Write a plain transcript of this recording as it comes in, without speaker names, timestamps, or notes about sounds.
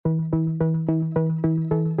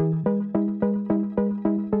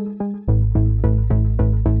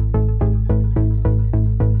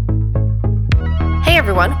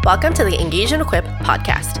everyone, welcome to the Engage and Equip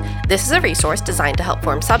podcast. This is a resource designed to help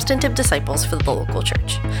form substantive disciples for the local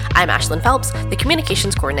church. I'm Ashlyn Phelps, the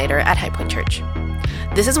communications coordinator at High Point Church.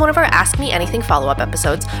 This is one of our Ask Me Anything follow-up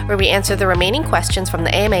episodes where we answer the remaining questions from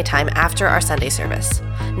the AMA time after our Sunday service.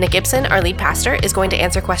 Nick Gibson, our lead pastor, is going to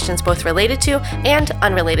answer questions both related to and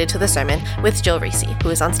unrelated to the sermon with Jill Reese, who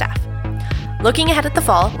is on staff. Looking ahead at the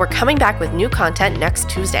fall, we're coming back with new content next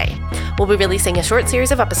Tuesday. We'll be releasing a short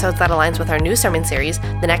series of episodes that aligns with our new sermon series,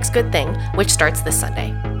 The Next Good Thing, which starts this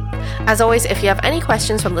Sunday. As always, if you have any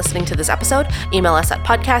questions from listening to this episode, email us at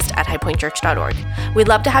podcast@highpointchurch.org. We'd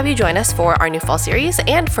love to have you join us for our new fall series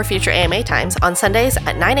and for future AMA times on Sundays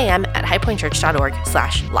at 9 a.m. at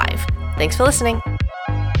highpointchurch.org/live. Thanks for listening.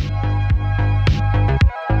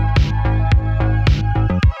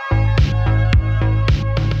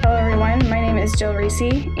 Hello, everyone. My name is Jill Reese,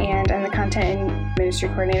 and I'm the content and ministry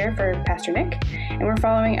coordinator for Pastor Nick. And we're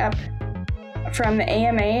following up from the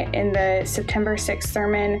AMA in the September 6th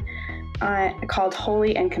sermon called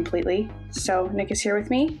Wholly and Completely. So Nick is here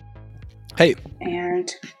with me. Hey.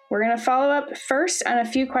 And we're going to follow up first on a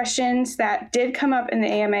few questions that did come up in the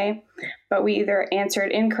AMA, but we either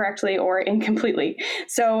answered incorrectly or incompletely.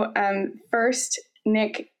 So first,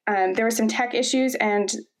 Nick, there were some tech issues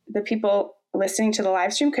and the people listening to the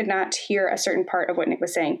live stream could not hear a certain part of what Nick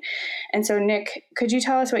was saying. And so Nick, could you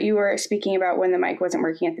tell us what you were speaking about when the mic wasn't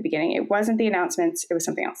working at the beginning? It wasn't the announcements, it was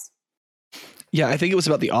something else. Yeah, I think it was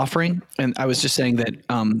about the offering. And I was just saying that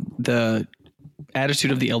the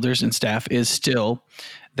attitude of the elders and staff is still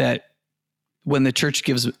that when the church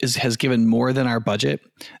has given more than our budget,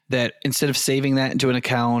 that instead of saving that into an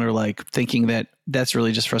account or like thinking that that's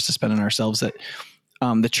really just for us to spend on ourselves, that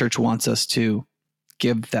the church wants us to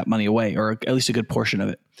give that money away, or at least a good portion of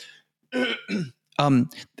it.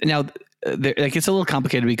 Now, like it's a little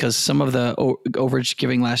complicated because some of the overage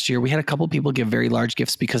giving last year, we had a couple of people give very large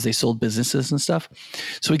gifts because they sold businesses and stuff.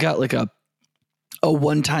 So we got like a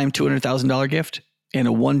one-time $200,000 gift and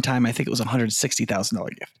a one-time, I think it was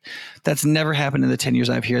 $160,000 gift. That's never happened in the 10 years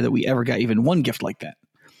I've here that we ever got even one gift like that.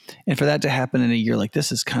 And for that to happen in a year like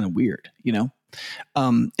this is kind of weird, you know?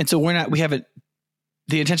 And so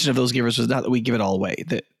the intention of those givers was not that we give it all away,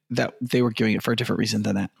 that they were giving it for a different reason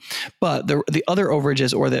than that. But the other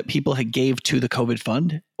overages, or that people had gave to the COVID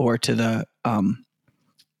fund or to the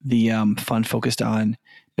fund focused on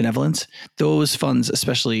benevolence, those funds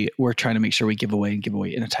especially we're trying to make sure we give away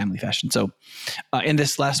in a timely fashion. So in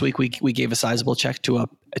this last week, we gave a sizable check to an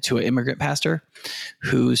immigrant pastor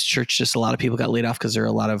whose church, just a lot of people got laid off because there are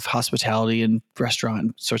a lot of hospitality and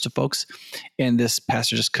restaurant sorts of folks. And this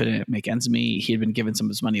pastor just couldn't make ends meet. He had been giving some of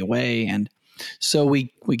his money away. And so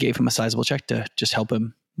we gave him a sizable check to just help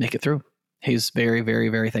him make it through. He's very, very,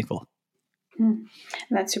 very thankful. And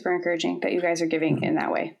that's super encouraging that you guys are giving in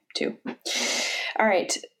that way too. All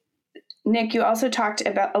right. Nick, you also talked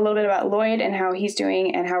a little bit about Lloyd and how he's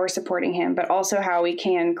doing and how we're supporting him, but also how we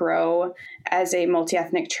can grow as a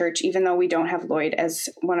multi-ethnic church, even though we don't have Lloyd as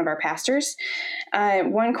one of our pastors.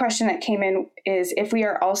 One question that came in is if we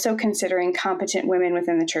are also considering competent women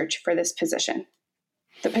within the church for this position,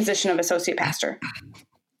 the position of associate pastor.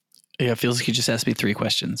 Yeah, it feels like you just asked me 3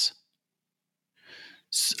 questions.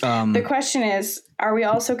 The question is, are we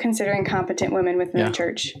also considering competent women within the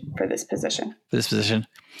church for this position?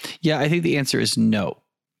 Yeah, I think the answer is no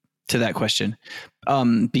to that question.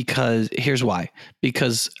 Because here's why.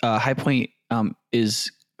 Because High Point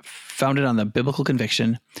is founded on the biblical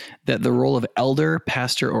conviction that the role of elder,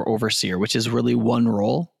 pastor, or overseer, which is really one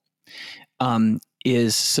role,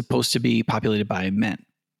 is supposed to be populated by men.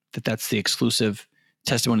 That's the exclusive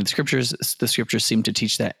testimony of the scriptures. The scriptures seem to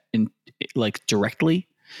teach that directly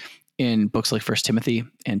in books like 1 Timothy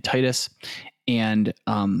and Titus, and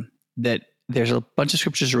that there's a bunch of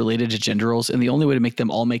scriptures related to gender roles, and the only way to make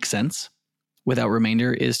them all make sense without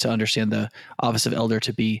remainder is to understand the office of elder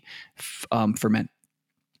to be for men.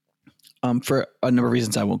 For a number of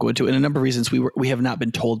reasons I won't go into, and a number of reasons we have not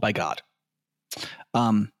been told by God.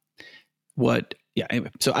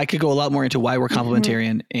 Anyway, so I could go a lot more into why we're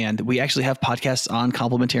complementarian, and we actually have podcasts on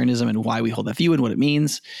complementarianism and why we hold that view and what it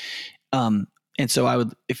means. And so I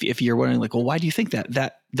would, if you're wondering like, well, why do you think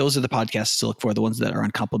that those are the podcasts to look for, the ones that are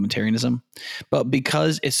on complementarianism. But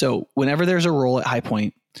because whenever there's a role at High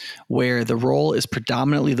Point where the role is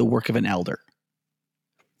predominantly the work of an elder,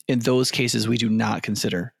 in those cases, we do not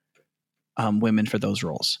consider women for those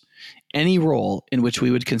roles. Any role in which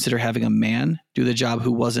we would consider having a man do the job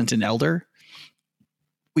who wasn't an elder,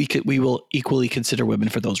 we will equally consider women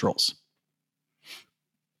for those roles,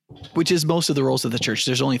 which is most of the roles of the church.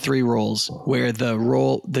 There's only 3 roles where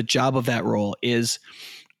the job of that role is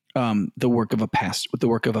the work of a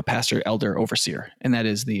pastor, elder, overseer, and that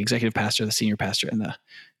is the executive pastor, the senior pastor, and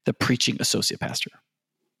the preaching associate pastor.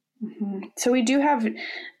 Mm-hmm. So we do have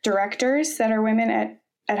directors that are women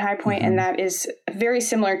at High Point, and that is very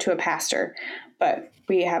similar to a pastor, but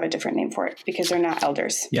we have a different name for it because they're not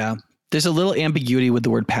elders. Yeah. There's a little ambiguity with the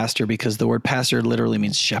word pastor because the word pastor literally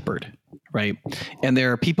means shepherd, right? And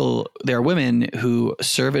there are women who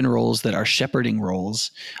serve in roles that are shepherding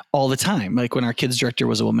roles all the time. Like when our kids director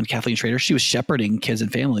was a woman, Kathleen Schrader, she was shepherding kids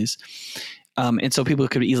and families. And so people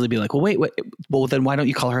could easily be like, well, then why don't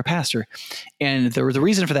you call her a pastor? And the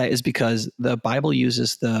reason for that is because the Bible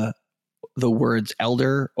uses the words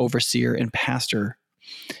elder, overseer, and pastor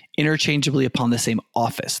interchangeably upon the same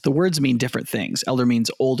office. The words mean different things. Elder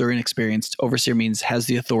means older and experienced. Overseer means has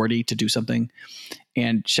the authority to do something.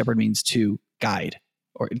 And shepherd means to guide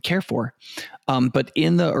or care for. But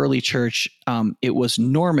in the early church, it was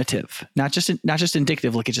normative, not just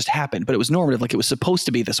indicative like it just happened, but it was normative like it was supposed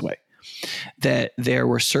to be this way, that there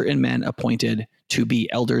were certain men appointed to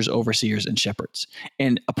be elders, overseers, and shepherds.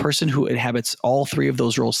 And a person who inhabits all three of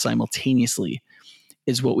those roles simultaneously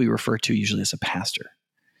is what we refer to usually as a pastor.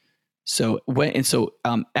 So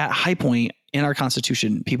at High Point in our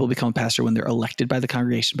Constitution, people become a pastor when they're elected by the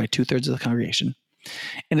congregation, by 2/3 of the congregation.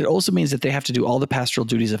 And it also means that they have to do all the pastoral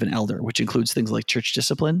duties of an elder, which includes things like church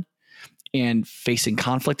discipline and facing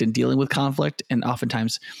conflict and dealing with conflict. And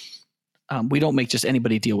oftentimes we don't make just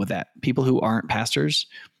anybody deal with that. People who aren't pastors,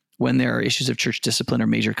 when there are issues of church discipline or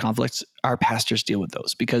major conflicts, our pastors deal with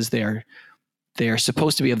those because they are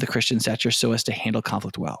supposed to be of the Christian stature so as to handle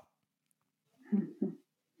conflict well.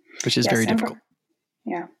 Which is very difficult.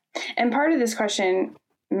 Yeah. And part of this question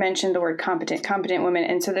mentioned the word competent women.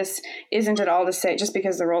 And so this isn't at all to say, just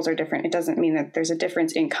because the roles are different, it doesn't mean that there's a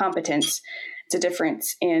difference in competence. It's a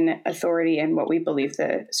difference in authority and what we believe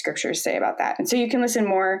the scriptures say about that. And so you can listen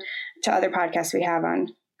more to other podcasts we have on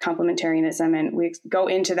complementarianism, and we go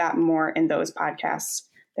into that more in those podcasts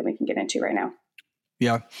that we can get into right now.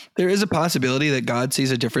 Yeah. There is a possibility that God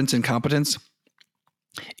sees a difference in competence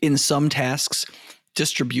in some tasks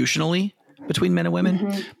distributionally between men and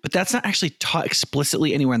women, but that's not actually taught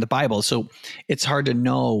explicitly anywhere in the Bible. So it's hard to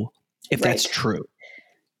know if that's true.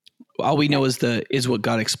 All we know is what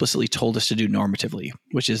God explicitly told us to do normatively,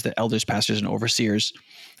 which is that elders, pastors, and overseers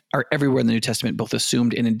are everywhere in the New Testament, both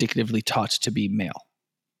assumed and indicatively taught to be male.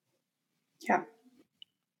 Yeah.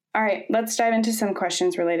 All right, let's dive into some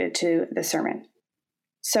questions related to the sermon.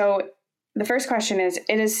 So the first question is,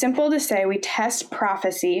 it is simple to say we test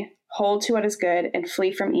prophecy, hold to what is good, and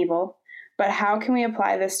flee from evil, but how can we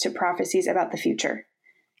apply this to prophecies about the future?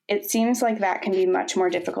 It seems like that can be much more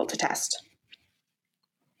difficult to test.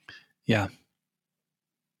 Yeah.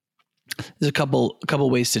 There's a couple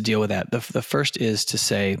ways to deal with that. The first is to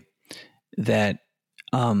say that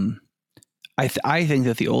I think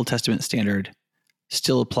that the Old Testament standard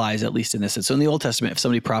still applies, at least in this. So in the Old Testament, if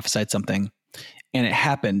somebody prophesied something and it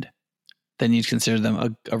happened, then you'd consider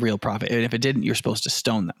them a real prophet. And if it didn't, you're supposed to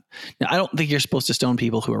stone them. Now, I don't think you're supposed to stone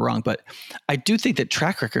people who are wrong, but I do think that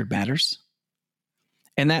track record matters.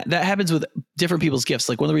 And that happens with different people's gifts.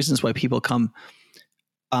 Like one of the reasons why people come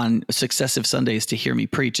on successive Sundays to hear me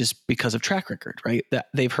preach is because of track record, right? That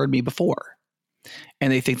they've heard me before.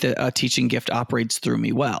 And they think that a teaching gift operates through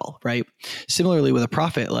me well, right? Similarly with a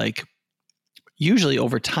prophet, like usually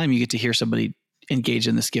over time you get to hear somebody engage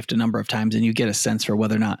in this gift a number of times and you get a sense for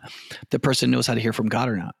whether or not the person knows how to hear from God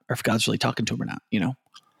or not, or if God's really talking to him or not, you know?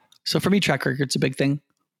 So for me, track record's a big thing.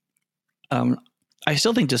 I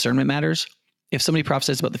still think discernment matters. If somebody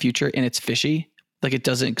prophesies about the future and it's fishy, like it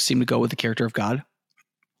doesn't seem to go with the character of God,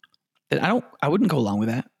 then I wouldn't go along with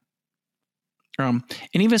that. And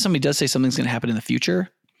even if somebody does say something's going to happen in the future,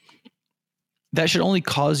 that should only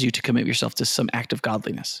cause you to commit yourself to some act of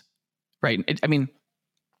godliness, right?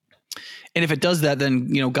 And if it does that, then,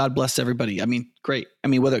 you know, God bless everybody. I mean, great. I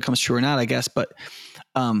mean, whether it comes true or not, I guess, but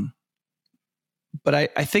I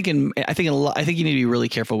think you need to be really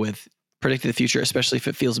careful with predicting the future, especially if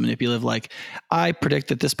it feels manipulative. Like I predict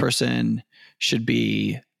that this person should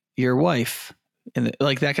be your wife. And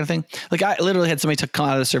like that kind of thing. Like I literally had somebody come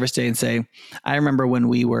out of the service day and say, I remember when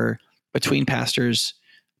we were between pastors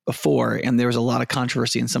before and there was a lot of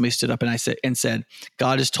controversy and somebody stood up and said,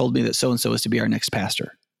 God has told me that so-and-so is to be our next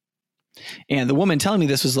pastor. And the woman telling me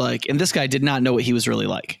this was like, and this guy did not know what he was really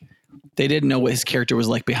like. They didn't know what his character was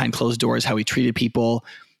like behind closed doors, how he treated people.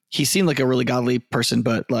 He seemed like a really godly person,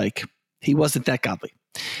 but like he wasn't that godly.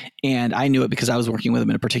 And I knew it because I was working with him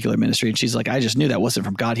in a particular ministry. And she's like, I just knew that wasn't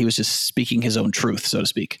from God. He was just speaking his own truth, so to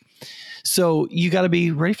speak. So you got to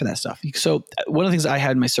be ready for that stuff. So one of the things I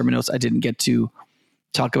had in my sermon notes I didn't get to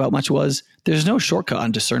talk about much was there's no shortcut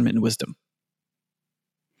on discernment and wisdom.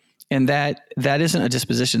 And that isn't a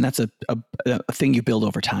disposition. That's a thing you build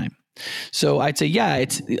over time. So I'd say, yeah,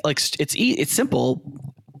 it's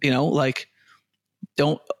simple, like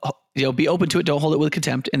don't, be open to it. Don't hold it with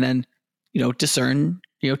contempt, and then, discern,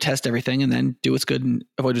 test everything, and then do what's good and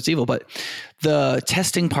avoid what's evil. But the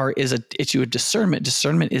testing part is an issue of discernment.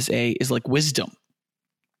 Discernment is like wisdom.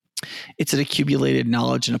 It's an accumulated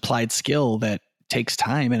knowledge and applied skill that takes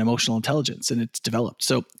time and emotional intelligence, and it's developed.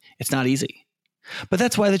 So it's not easy, but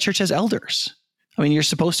that's why the church has elders. I mean, you're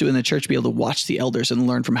supposed to in the church be able to watch the elders and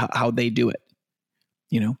learn from how they do it,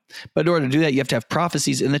 but in order to do that, you have to have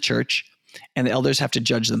prophecies in the church, and the elders have to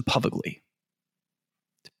judge them publicly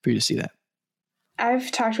for you to see that.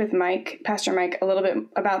 I've talked with Pastor Mike, a little bit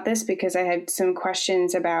about this because I had some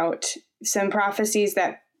questions about some prophecies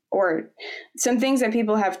or some things that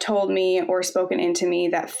people have told me or spoken into me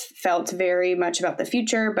that felt very much about the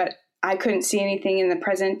future, but I couldn't see anything in the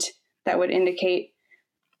present that would indicate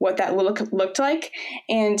what that looked like.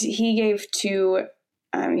 And he gave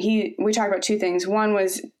we talked about two things. One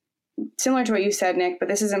was similar to what you said, Nick, but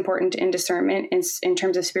this is important in discernment in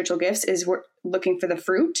terms of spiritual gifts, is we're looking for the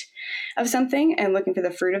fruit of something and looking for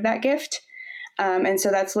the fruit of that gift. And so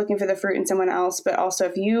that's looking for the fruit in someone else. But also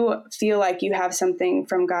if you feel like you have something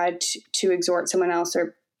from God to exhort someone else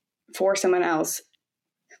or for someone else,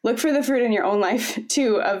 look for the fruit in your own life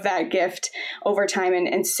too of that gift over time,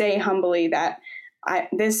 and say humbly that I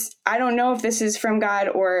don't know if this is from God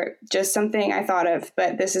or just something I thought of,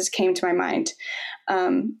 but this came to my mind.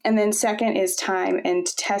 And then second is time and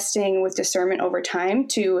testing with discernment over time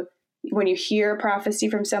to, when you hear a prophecy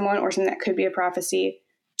from someone or something that could be a prophecy,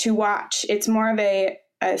 to watch. It's more of a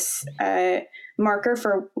marker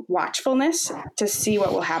for watchfulness to see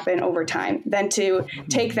what will happen over time than to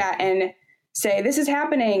take that and say, this is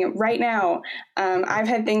happening right now. I've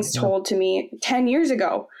had things told to me 10 years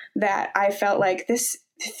ago that I felt like this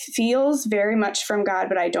feels very much from God,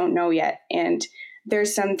 but I don't know yet. And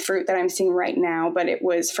there's some fruit that I'm seeing right now, but it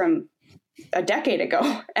was from a decade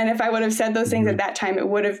ago. And if I would have said those things at that time, it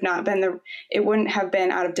wouldn't have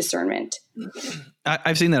been out of discernment.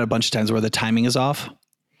 I've seen that a bunch of times where the timing is off.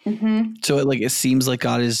 Mm-hmm. So it seems like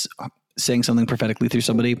God is saying something prophetically through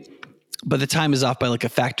somebody, but the time is off by like a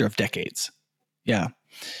factor of decades. Yeah.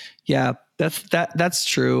 Yeah. That's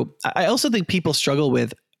true. I also think people struggle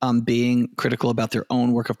with being critical about their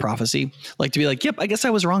own work of prophecy, like to be like, yep, I guess I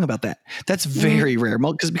was wrong about that. That's very rare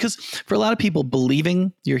because for a lot of people,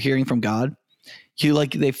 believing you're hearing from God,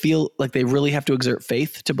 they feel like they really have to exert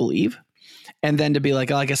faith to believe. And then to be like,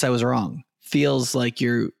 oh, I guess I was wrong, feels like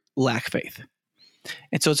you lack faith.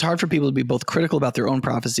 And so it's hard for people to be both critical about their own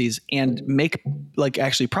prophecies and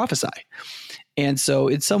actually prophesy. And so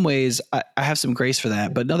in some ways I have some grace for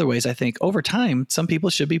that, but in other ways, I think over time, some people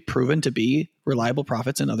should be proven to be reliable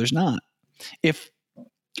prophets and others not, if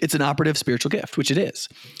it's an operative spiritual gift, which it is.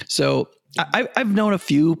 So I've known a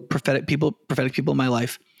few prophetic people in my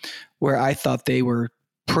life where I thought they were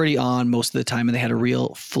pretty on most of the time, and they had a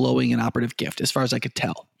real flowing and operative gift as far as I could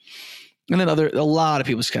tell. And then a lot of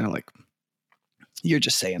people was kind of like, you're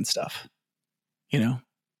just saying stuff, Yeah.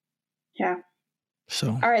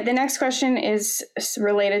 So, all right. The next question is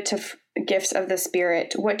related to gifts of the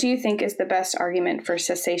Spirit. What do you think is the best argument for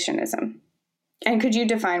cessationism? And could you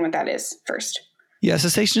define what that is first? Yeah,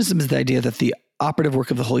 cessationism is the idea that the operative work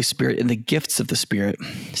of the Holy Spirit and the gifts of the Spirit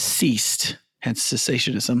ceased, hence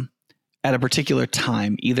cessationism, at a particular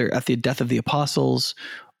time, either at the death of the apostles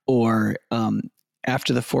or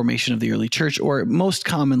after the formation of the early church, or most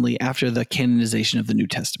commonly after the canonization of the New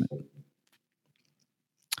Testament.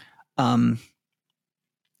 So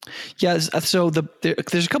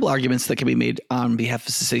there's a couple arguments that can be made on behalf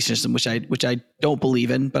of cessationism, which I don't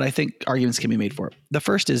believe in, but I think arguments can be made for it. The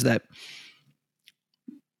first is that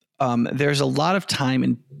there's a lot of time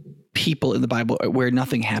and people in the Bible where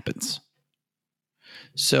nothing happens.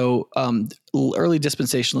 So early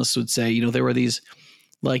dispensationalists would say, there were these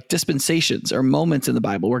like dispensations or moments in the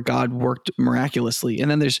Bible where God worked miraculously,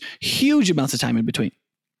 and then there's huge amounts of time in between.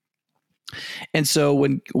 And so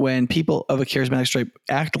when people of a charismatic stripe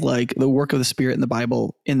act like the work of the Spirit in the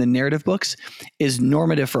Bible in the narrative books is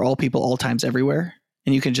normative for all people, all times, everywhere,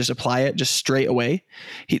 and you can just apply it just straight away,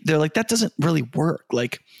 they're like, that doesn't really work.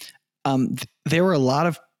 Like there were a lot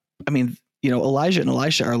of, Elijah and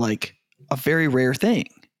Elisha are like a very rare thing,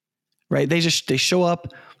 right? They show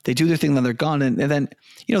up, they do their thing, then they're gone. And then,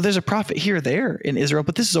 there's a prophet here or there in Israel,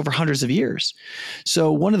 but this is over hundreds of years.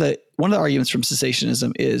 So one of the arguments from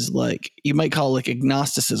cessationism is like, you might call it like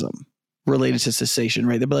agnosticism related to cessation,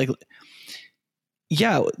 right? They'd be like,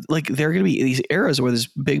 yeah, like there are going to be these eras where there's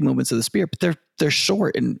big movements of the Spirit, but they're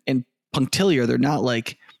short and punctiliar. They're not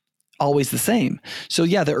like always the same. So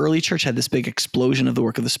yeah, the early church had this big explosion of the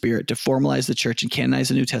work of the Spirit to formalize the church and canonize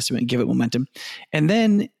the New Testament and give it momentum. And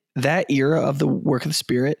then that era of the work of the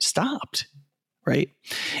Spirit stopped, right?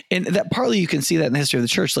 And that partly you can see that in the history of the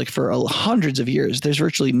church. Like for hundreds of years, there's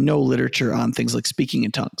virtually no literature on things like speaking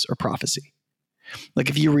in tongues or prophecy. Like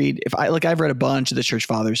if you read, I've read a bunch of the church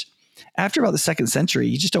fathers, after about the 2nd century,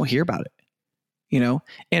 you just don't hear about it, you know?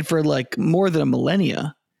 And for like more than a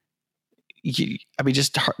millennia,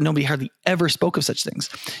 nobody hardly ever spoke of such things.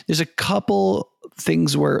 There's a couple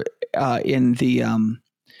things where in the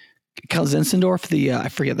Zinzendorf, I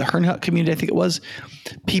forget, the Herrnhut community, I think it was,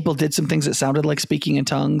 people did some things that sounded like speaking in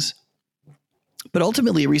tongues, but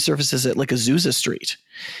ultimately it resurfaces at like Azusa Street.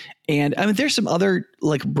 And I mean, there's some other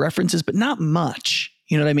like references, but not much,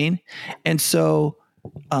 you know what I mean? And so,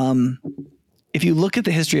 if you look at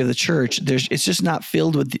the history of the church, it's just not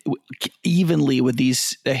filled with evenly with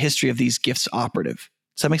the history of these gifts operative.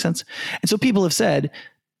 Does that make sense? And so people have said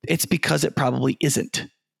it's because it probably isn't.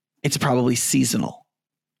 It's probably seasonal,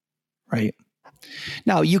 right?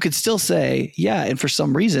 Now you could still say, yeah, and for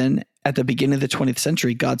some reason at the beginning of the 20th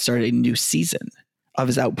century, God started a new season of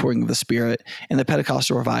his outpouring of the Spirit in the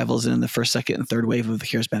Pentecostal revivals and in the first, second, and third wave of the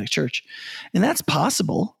charismatic church. And that's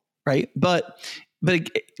possible, right? But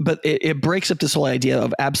it breaks up this whole idea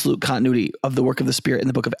of absolute continuity of the work of the Spirit in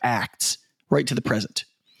the book of Acts right to the present.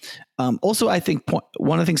 Also, I think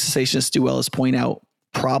one of the things cessationists do well is point out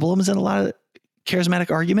problems in a lot of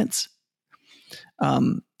charismatic arguments.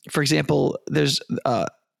 For example, there's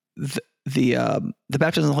the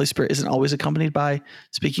baptism of the Holy Spirit isn't always accompanied by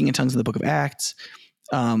speaking in tongues in the book of Acts.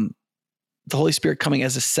 The Holy Spirit coming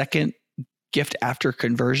as a second gift after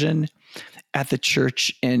conversion at the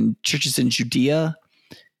church and churches in Judea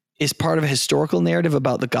is part of a historical narrative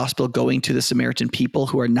about the gospel going to the Samaritan people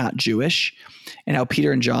who are not Jewish, and how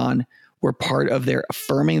Peter and John were part of their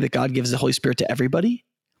affirming that God gives the Holy Spirit to everybody.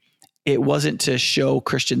 It wasn't to show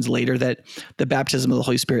Christians later that the baptism of the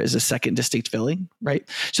Holy Spirit is a second distinct filling, right?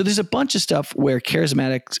 So there's a bunch of stuff where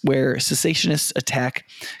cessationists attack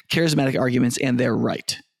charismatic arguments, and they're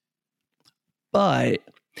right. But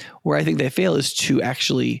where I think they fail is to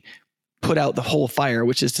actually put out the whole fire,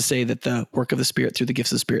 which is to say that the work of the Spirit through the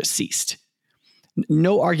gifts of the Spirit ceased.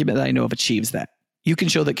 No argument that I know of achieves that. You can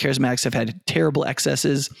show that charismatics have had terrible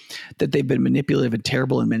excesses, that they've been manipulative and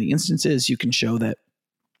terrible in many instances. You can show that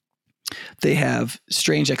they have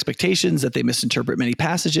strange expectations, that they misinterpret many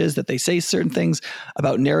passages, that they say certain things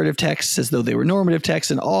about narrative texts as though they were normative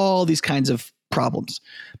texts, and all these kinds of problems.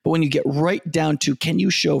 But when you get right down to, can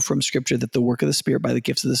you show from Scripture that the work of the Spirit by the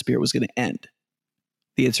gifts of the Spirit was going to end?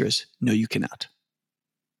 The answer is no, you cannot.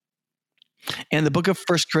 And the book of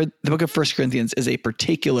First Corinthians is a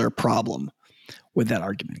particular problem with that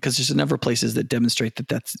argument, because there's a number of places that demonstrate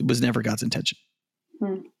that was never God's intention.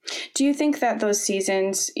 Do you think that those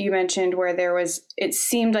seasons you mentioned where it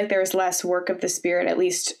seemed like there was less work of the Spirit, at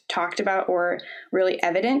least talked about or really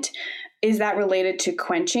evident, is that related to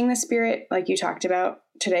quenching the Spirit like you talked about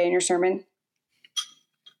today in your sermon?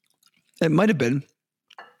 It might have been.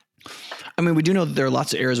 I mean, we do know that there are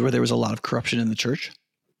lots of eras where there was a lot of corruption in the church.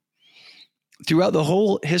 Throughout the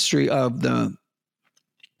whole history of the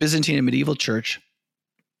Byzantine and medieval church,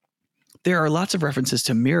 there are lots of references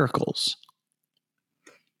to miracles,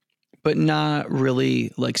 but not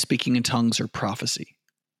really like speaking in tongues or prophecy.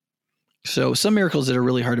 So some miracles that are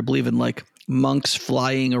really hard to believe in, like monks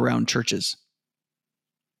flying around churches,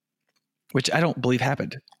 which I don't believe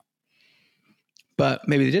happened, but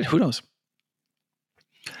maybe they did. Who knows?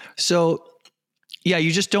 So yeah,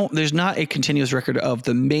 there's not a continuous record of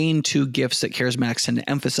the main two gifts that charismatics tend to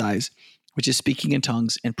emphasize, which is speaking in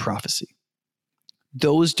tongues and prophecy.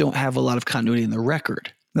 Those don't have a lot of continuity in the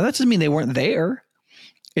record. Now, that doesn't mean they weren't there.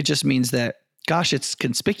 It just means that, gosh, it's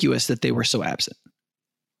conspicuous that they were so absent.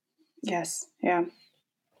 Yes. Yeah.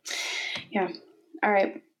 Yeah. All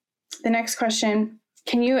right. The next question,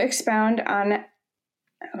 can you expound on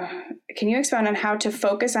how to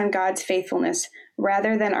focus on God's faithfulness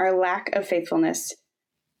rather than our lack of faithfulness?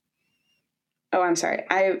 Oh, I'm sorry.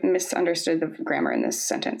 I misunderstood the grammar in this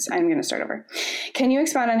sentence. I'm going to start over. Can you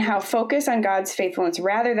expound on how focus on God's faithfulness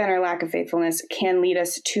rather than our lack of faithfulness can lead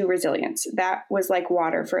us to resilience? That was like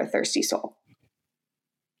water for a thirsty soul.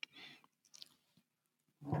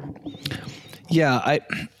 Yeah,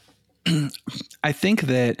 I think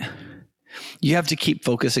that you have to keep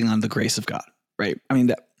focusing on the grace of God, right? I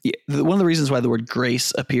mean, one of the reasons why the word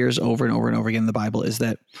grace appears over and over and over again in the Bible is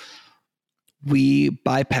that we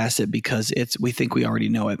bypass it because we think we already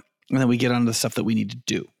know it, and then we get on to the stuff that we need to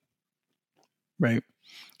do, right?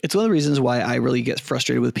 It's one of the reasons why I really get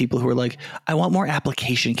frustrated with people who are like, I want more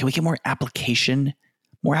application. Can we get more application?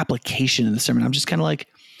 More application in the sermon. I'm just kind of like,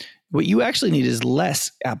 what you actually need is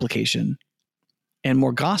less application and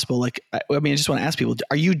more gospel. Like, I just want to ask people,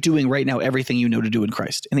 are you doing right now everything you know to do in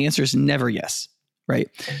Christ? And the answer is never yes, right?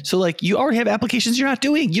 So like, you already have applications you're not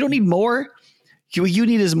doing. You don't need more. What you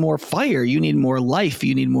need is more fire. You need more life.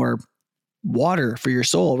 You need more water for your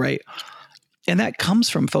soul, right? And that comes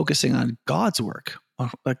from focusing on God's work.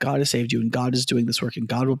 That God has saved you and God is doing this work and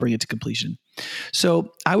God will bring it to completion.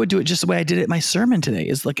 So I would do it just the way I did it in my sermon today,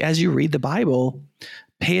 is like, as you read the Bible,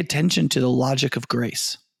 pay attention to the logic of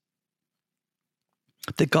grace.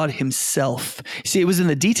 That God himself, see, it was in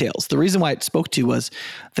the details. The reason why it spoke to you was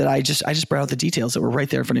that I just brought out the details that were right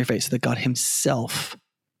there in front of your face, that God himself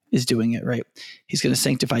is doing it, right? He's going to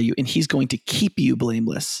sanctify you and he's going to keep you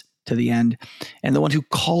blameless to the end. And the one who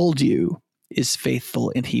called you is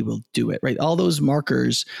faithful and he will do it, right? All those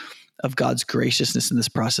markers of God's graciousness in this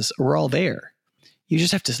process are all there. You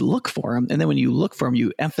just have to look for them. And then when you look for them,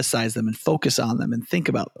 you emphasize them and focus on them and think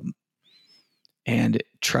about them and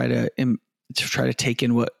try to take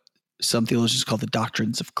in what some theologians call the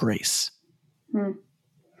doctrines of grace.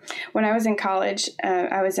 When I was in college,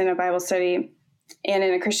 I was in a Bible study and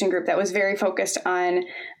in a Christian group that was very focused on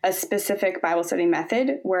a specific Bible study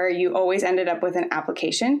method where you always ended up with an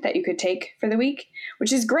application that you could take for the week,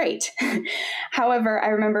 which is great. However, I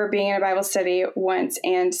remember being in a Bible study once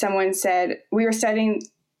and someone said, we were studying,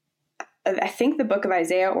 I think, the book of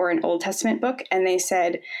Isaiah or an Old Testament book. And they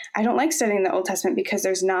said, I don't like studying the Old Testament because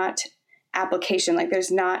there's not application, like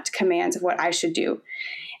there's not commands of what I should do.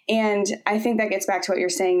 And I think that gets back to what you're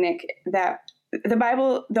saying, Nick, that the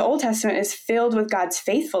Bible, the Old Testament, is filled with God's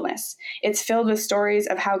faithfulness. It's filled with stories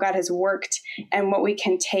of how God has worked and what we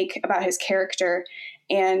can take about his character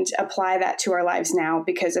and apply that to our lives now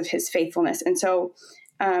because of his faithfulness. And so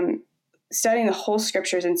studying the whole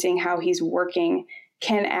scriptures and seeing how he's working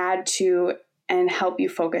can add to and help you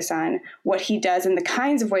focus on what he does and the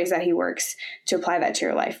kinds of ways that he works to apply that to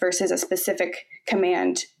your life versus a specific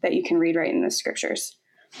command that you can read right in the scriptures.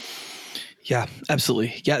 Yeah,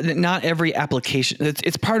 absolutely. Yeah. Not every application.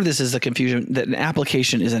 It's part of this is the confusion that an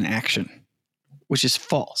application is an action, which is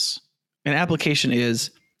false. An application is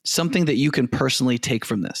something that you can personally take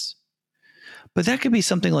from this, but that could be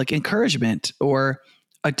something like encouragement or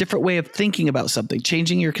a different way of thinking about something,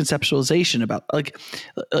 changing your conceptualization about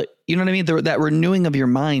you know what I mean? That renewing of your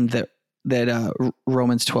mind that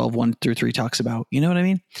Romans 12:1-3 talks about, you know what I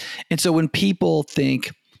mean? And so when people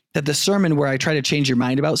think that the sermon where I try to change your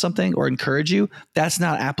mind about something or encourage you, that's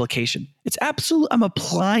not application. It's absolute. I'm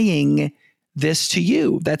applying this to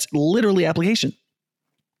you. That's literally application.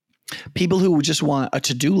 People who just want a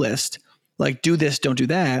to-do list, like do this, don't do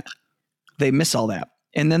that, they miss all that.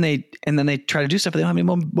 And then they try to do stuff, but they don't have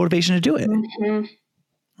any motivation to do it. Mm-hmm.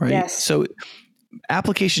 Right. Yes. So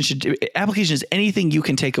application is anything you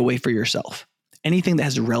can take away for yourself. Anything that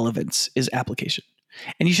has relevance is application.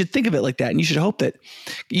 And you should think of it like that. And you should hope that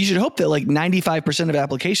like 95% of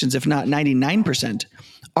applications, if not 99%,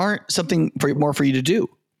 aren't something more for you to do.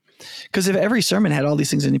 Because if every sermon had all these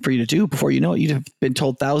things in it for you to do, before you know it, you'd have been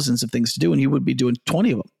told thousands of things to do and you would be doing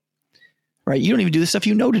 20 of them. Right? You don't even do the stuff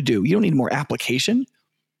you know to do. You don't need more application.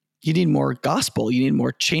 You need more gospel. You need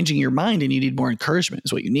more changing your mind and you need more encouragement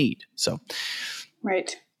is what you need. So,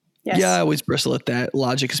 right. Yes. Yeah, I always bristle at that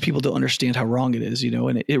logic because people don't understand how wrong it is, you know,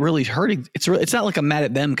 and it really hurting. It's not like I'm mad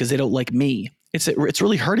at them because they don't like me. It's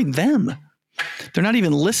really hurting them. They're not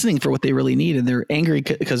even listening for what they really need, and they're angry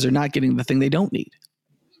because they're not getting the thing they don't need.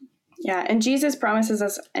 Yeah, and Jesus promises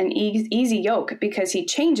us an easy yoke because he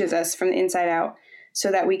changes us from the inside out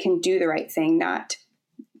so that we can do the right thing, not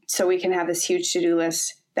so we can have this huge to-do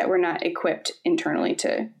list that we're not equipped internally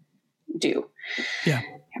to do. Yeah.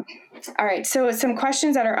 All right. So some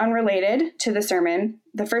questions that are unrelated to the sermon.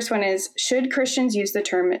 The first one is, should Christians use the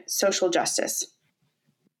term social justice?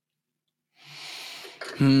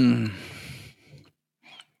 I'm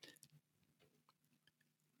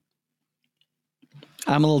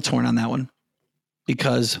a little torn on that one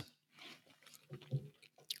because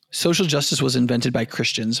social justice was invented by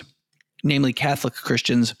Christians, namely Catholic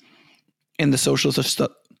Christians, in the social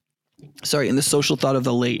thought of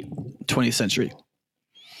the late 20th century.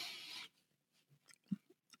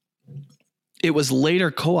 It was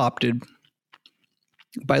later co-opted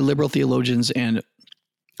by liberal theologians and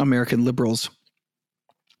American liberals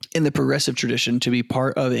in the progressive tradition to be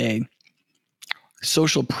part of a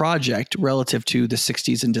social project relative to the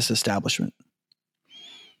 60s and disestablishment.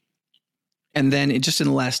 And then just in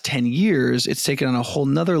the last 10 years, it's taken on a whole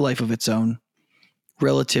nother life of its own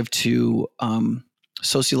relative to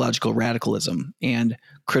sociological radicalism and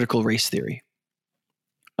critical race theory.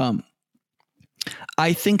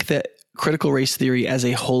 I think that critical race theory as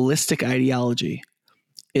a holistic ideology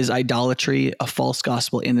is idolatry, a false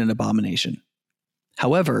gospel, and an abomination.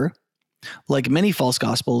 However, like many false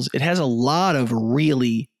gospels, it has a lot of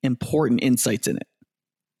really important insights in it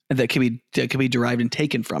that can be derived and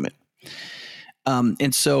taken from it.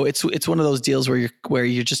 And so it's one of those deals where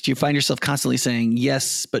you find yourself constantly saying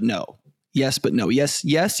yes, but no, yes, but no,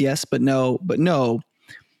 yes, but no, but no.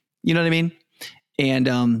 You know what I mean?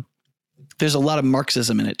 And there's a lot of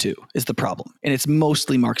Marxism in it too, is the problem, and it's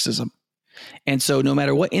mostly Marxism. And so no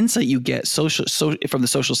matter what insight you get from the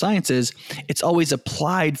social sciences, it's always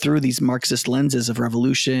applied through these Marxist lenses of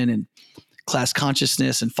revolution and class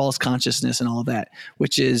consciousness and false consciousness and all of that,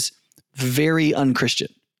 which is very unchristian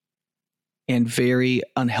and very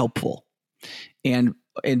unhelpful. And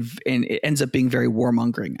it ends up being very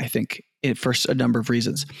warmongering, I think, for a number of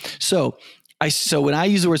reasons. So when I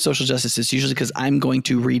use the word social justice, it's usually because I'm going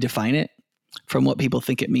to redefine it from what people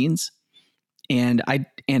think it means. And I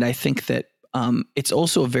think that it's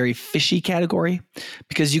also a very fishy category,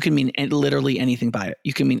 because you can mean literally anything by it.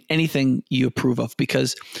 You can mean anything you approve of,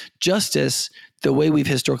 because justice, the way we've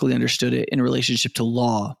historically understood it in relationship to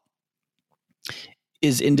law,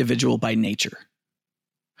 is individual by nature.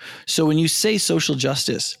 So when you say social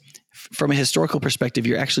justice, from a historical perspective,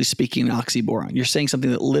 you're actually speaking an oxymoron. You're saying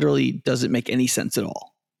something that literally doesn't make any sense at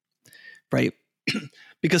all, right?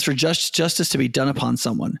 Because for justice to be done upon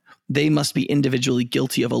someone, they must be individually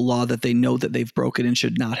guilty of a law that they know that they've broken and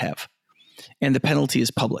should not have. And the penalty is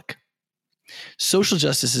public. Social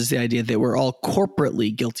justice is the idea that we're all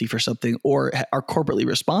corporately guilty for something or are corporately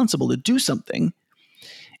responsible to do something,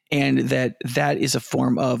 and that is a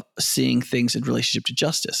form of seeing things in relationship to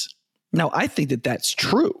justice. Now, I think that that's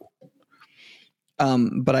true.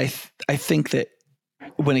 But I think that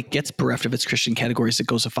when it gets bereft of its Christian categories, it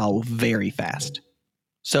goes afoul very fast.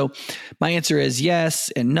 So my answer is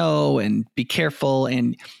yes and no, and be careful.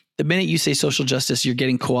 And the minute you say social justice, you're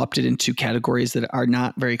getting co-opted into categories that are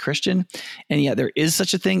not very Christian. And yet there is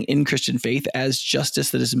such a thing in Christian faith as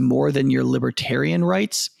justice that is more than your libertarian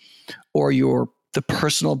rights or the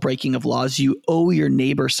personal breaking of laws. You owe your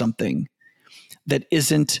neighbor something that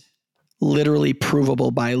isn't literally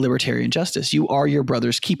provable by libertarian justice. You are your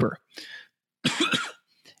brother's keeper.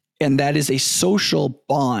 And that is a social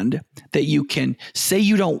bond that you can say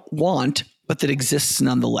you don't want, but that exists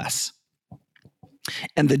nonetheless.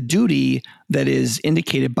 And the duty that is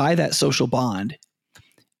indicated by that social bond,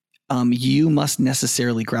 you must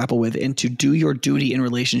necessarily grapple with. And to do your duty in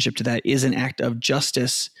relationship to that is an act of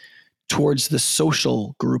justice towards the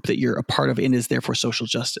social group that you're a part of, and is therefore social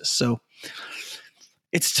justice. So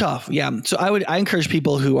it's tough. Yeah. So I encourage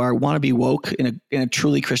people who want to be woke in a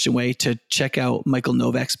truly Christian way to check out Michael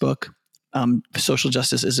Novak's book. Social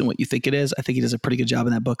Justice Isn't What You Think It Is. I think he does a pretty good job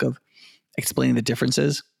in that book of explaining the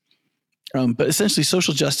differences. But essentially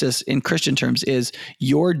social justice in Christian terms is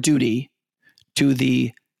your duty to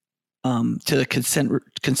the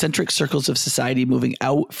concentric circles of society, moving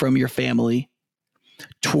out from your family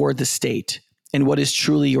toward the state, and what is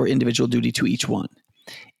truly your individual duty to each one.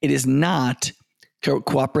 It is not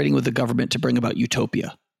cooperating with the government to bring about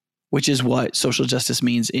utopia, which is what social justice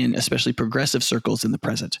means in especially progressive circles in the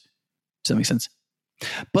present. Does that make sense?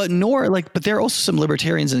 But there are also some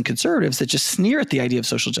libertarians and conservatives that just sneer at the idea of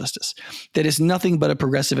social justice. That is nothing but a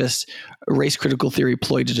progressivist race critical theory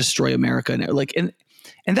ploy to destroy America. And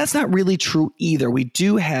that's not really true either. We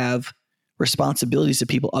do have responsibilities to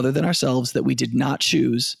people other than ourselves that we did not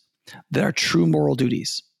choose, that are true moral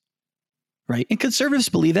duties. Right? And conservatives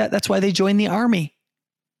believe that. That's why they join the army.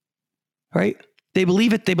 Right? They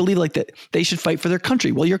believe it. They believe like that they should fight for their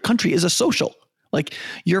country. Well, your country is a social. Like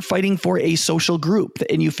you're fighting for a social group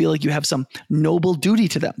and you feel like you have some noble duty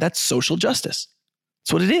to them. That's social justice.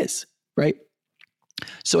 That's what it is. Right?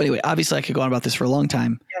 So anyway, obviously I could go on about this for a long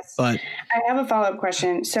time. Yes. But I have a follow-up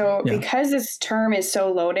question. So because this term is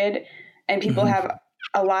so loaded and people have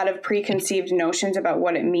a lot of preconceived notions about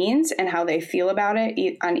what it means and how they feel about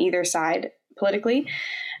it on either side politically,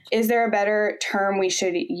 is there a better term we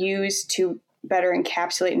should use to better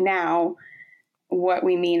encapsulate now what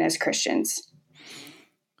we mean as Christians?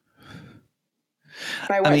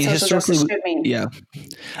 By what social justice should mean. Yeah.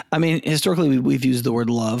 I mean, historically we've used the word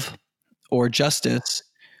love or justice.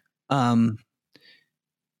 I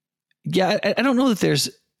don't know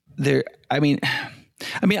that I mean,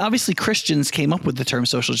 obviously Christians came up with the term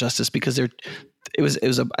social justice because I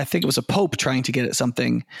think it was a pope trying to get at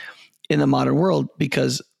something in the modern world,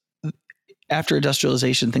 because after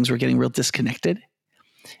industrialization, things were getting real disconnected.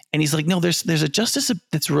 And he's like, no, there's a justice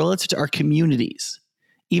that's relative to our communities.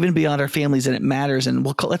 even beyond our families, and it matters. And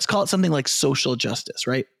let's call it something like social justice,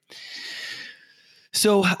 right?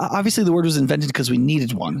 So obviously the word was invented because we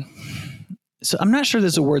needed one. So I'm not sure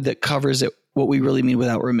there's a word that covers it, what we really mean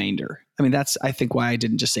without remainder. I mean, that's, I think, why I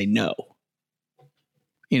didn't just say no.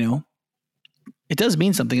 It does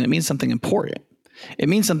mean something, and it means something important. It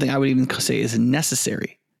means something I would even say is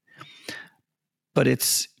necessary. But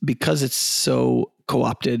it's because it's so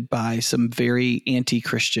co-opted by some very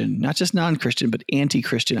anti-Christian, not just non-Christian, but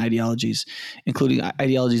anti-Christian ideologies, including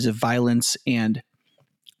ideologies of violence and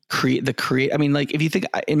I mean, like, if you think,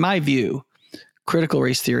 in my view, critical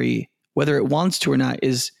race theory, whether it wants to or not,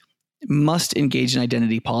 must engage in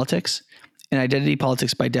identity politics. And identity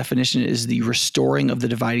politics, by definition, is the restoring of the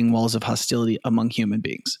dividing walls of hostility among human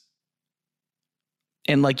beings.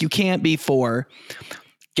 And like, you can't be for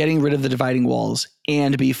getting rid of the dividing walls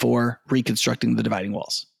and be for reconstructing the dividing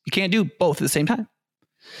walls. You can't do both at the same time.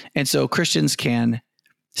 And so Christians can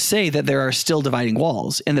say that there are still dividing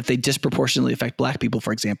walls and that they disproportionately affect Black people,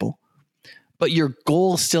 for example. But your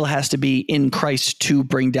goal still has to be in Christ to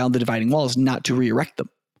bring down the dividing walls, not to re-erect them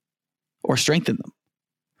or strengthen them.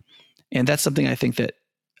 And that's something I think that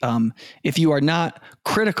if you are not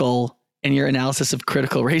critical in your analysis of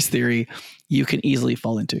critical race theory, you can easily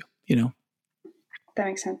fall into, That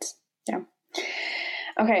makes sense. Yeah.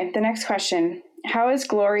 Okay. The next question. How is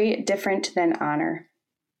glory different than honor?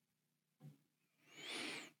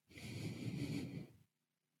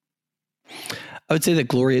 I would say that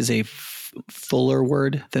glory is a fuller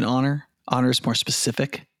word than honor. Honor is more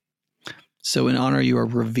specific. So in honor, you are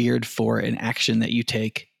revered for an action that you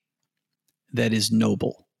take that is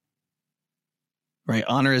noble, right?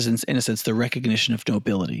 Honor is, in a sense, the recognition of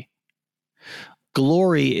nobility.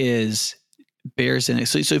 Glory bears in it.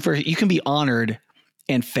 So you can be honored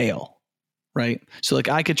and fail, right? So like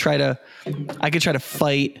I could try to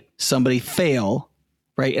fight somebody, fail,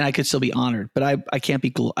 right? And I could still be honored, but I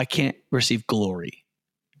can't receive glory,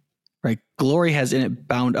 right? Glory has in it,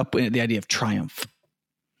 bound up in it, the idea of triumph.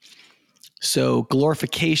 So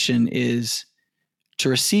glorification is to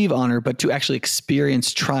receive honor, but to actually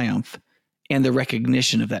experience triumph and the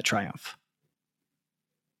recognition of that triumph.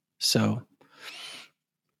 So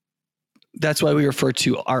that's why we refer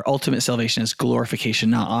to our ultimate salvation as glorification,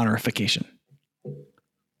 not honorification.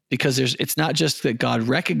 Because it's not just that God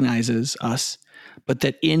recognizes us, but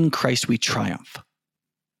that in Christ we triumph.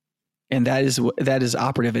 And that is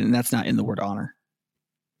operative, and that's not in the word honor.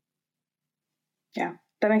 Yeah,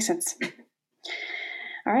 that makes sense.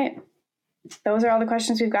 All right. Those are all the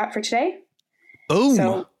questions we've got for today. Boom.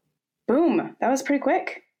 So, boom. That was pretty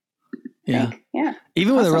quick. Yeah. Yeah.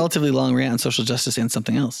 Even with a relatively long rant on social justice and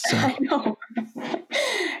something else. So. I know.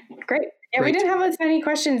 Great. Yeah, we didn't have as many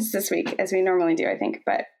questions this week as we normally do, I think.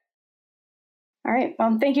 But all right.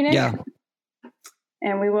 Well, thank you, Nick. Yeah.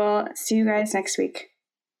 And we will see you guys next week.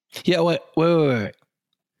 Yeah. Wait.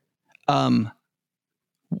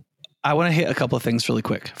 I want to hit a couple of things really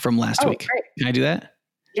quick from last week. Great. Can I do that?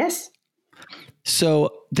 Yes.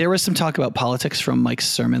 So there was some talk about politics from Mike's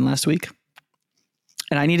sermon last week.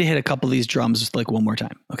 And I need to hit a couple of these drums like one more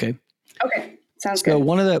time. Okay. Okay. Sounds good.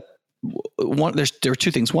 So there were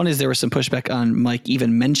two things. One is there was some pushback on Mike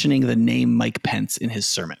even mentioning the name Mike Pence in his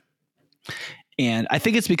sermon. And I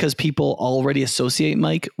think it's because people already associate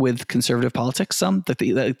Mike with conservative politics.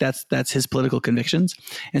 That's his political convictions.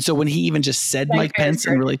 And so when he even just said Mike Pence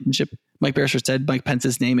in relationship, Mike Beresford said Mike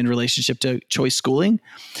Pence's name in relationship to choice schooling,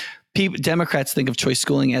 Democrats think of choice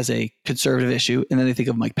schooling as a conservative issue, and then they think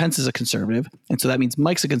of Mike Pence as a conservative. And so that means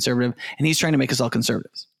Mike's a conservative, and he's trying to make us all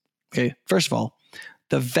conservatives. Okay. First of all,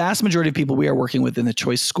 the vast majority of people we are working with in the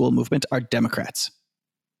choice school movement are Democrats.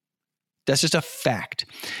 That's just a fact.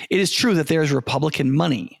 It is true that there is Republican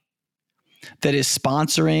money that is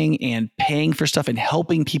sponsoring and paying for stuff and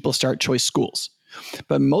helping people start choice schools.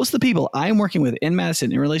 But most of the people I'm working with in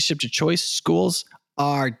Madison in relationship to choice schools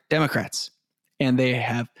are Democrats. And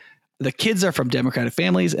the kids are from Democratic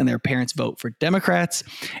families and their parents vote for Democrats.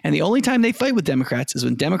 And the only time they fight with Democrats is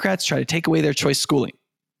when Democrats try to take away their choice schooling.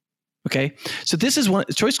 Okay. So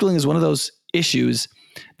choice schooling is one of those issues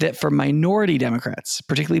that for minority Democrats,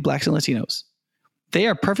 particularly Blacks and Latinos, they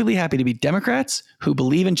are perfectly happy to be Democrats who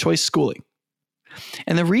believe in choice schooling.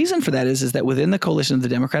 And the reason for that is that within the coalition of the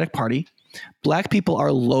Democratic Party, Black people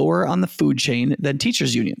are lower on the food chain than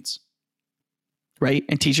teachers' unions, right?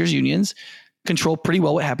 And teachers' unions control pretty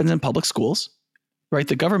well what happens in public schools, right?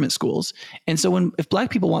 The government schools. And so if Black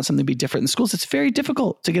people want something to be different in schools, it's very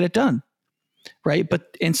difficult to get it done. Right.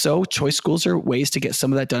 And so choice schools are ways to get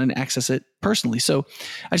some of that done and access it personally. So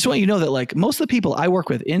I just want you to know that like most of the people I work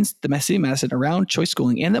with in the city of Madison around choice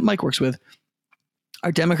schooling and that Mike works with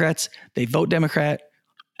are Democrats. They vote Democrat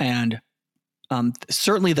And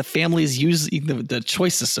certainly the families using the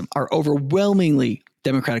choice system are overwhelmingly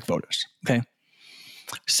Democratic voters. Okay.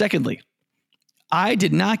 Secondly, I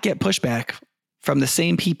did not get pushback from the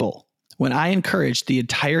same people when I encouraged the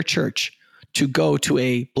entire church to go to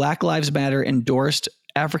a Black Lives Matter endorsed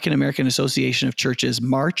African American Association of Churches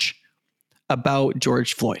march about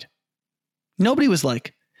George Floyd. Nobody was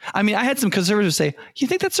like, I mean, I had some conservatives say, you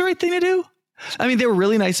think that's the right thing to do? I mean, they were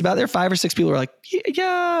really nice about it. There were 5 or 6 people who were like,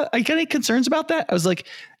 yeah, I got any concerns about that? I was like,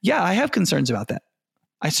 yeah, I have concerns about that.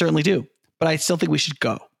 I certainly do. But I still think we should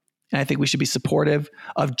go. And I think we should be supportive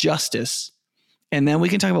of justice. And then we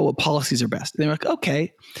can talk about what policies are best. And they're like,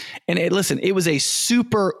 okay. And listen, it was a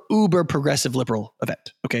super uber progressive liberal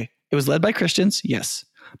event. Okay. It was led by Christians. Yes.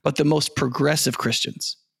 But the most progressive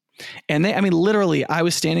Christians. And literally I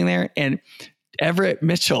was standing there and Everett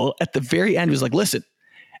Mitchell at the very end was like, listen,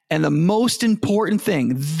 and the most important thing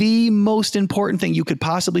you could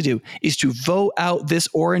possibly do is to vote out this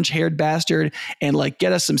orange haired bastard and like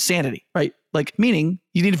get us some sanity, right? Like meaning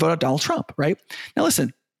you need to vote out Donald Trump, right? Now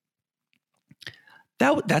listen,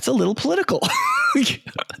 that's a little political.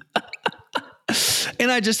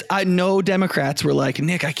 And I know Democrats were like,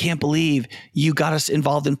 Nick, I can't believe you got us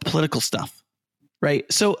involved in political stuff.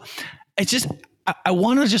 Right. So I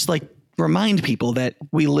want to just like remind people that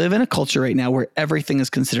we live in a culture right now where everything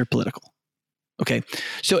is considered political. Okay.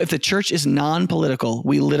 So if the church is non-political,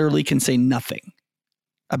 we literally can say nothing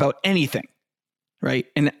about anything. Right.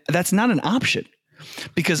 And that's not an option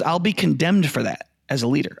because I'll be condemned for that as a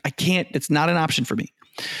leader. It's not an option for me.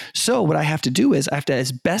 So what I have to do is I have to,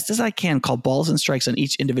 as best as I can, call balls and strikes on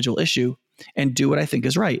each individual issue and do what I think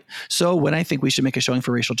is right. So when I think we should make a showing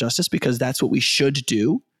for racial justice, because that's what we should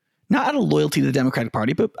do, not out of loyalty to the Democratic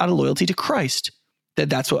Party, but out of loyalty to Christ,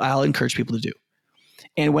 that's what I'll encourage people to do.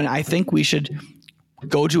 And when I think we should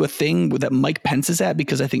go to a thing that Mike Pence is at,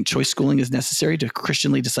 because I think choice schooling is necessary to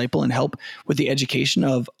Christianly disciple and help with the education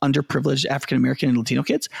of underprivileged African-American and Latino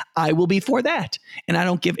kids, I will be for that. And I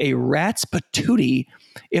don't give a rat's patootie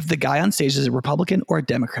if the guy on stage is a Republican or a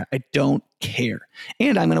Democrat. I don't care.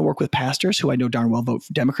 And I'm going to work with pastors who I know darn well vote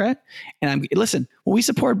for Democrat. And listen, when we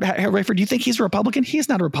support Harold Rayford, do you think he's a Republican? He is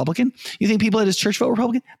not a Republican. You think people at his church vote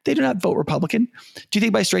Republican? They do not vote Republican. Do you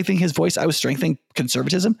think by strengthening his voice, I was strengthening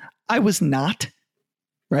conservatism? I was not.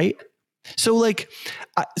 Right. So like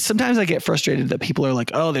sometimes I get frustrated that people are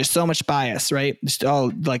like, oh, there's so much bias, right?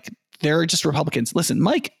 Like they're just Republicans. Listen,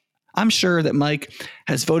 Mike, I'm sure that Mike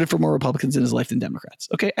has voted for more Republicans in his life than Democrats.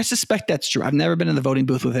 Okay. I suspect that's true. I've never been in the voting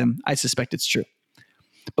booth with him. I suspect it's true.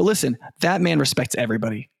 But listen, that man respects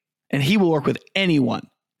everybody and he will work with anyone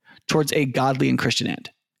towards a godly and Christian end.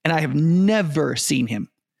 And I have never seen him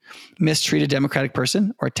mistreat a Democratic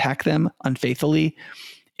person or attack them unfaithfully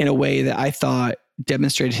in a way that I thought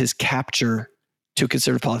demonstrated his capture to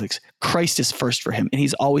conservative politics. Christ is first for him. And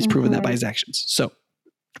he's always proven that by his actions. So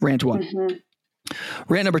rant 1.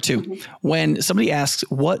 Rant number 2, when somebody asks,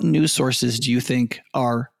 what news sources do you think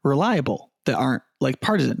are reliable that aren't like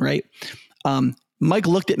partisan, right? Mike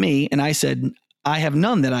looked at me and I said, I have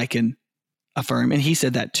none that I can affirm. And he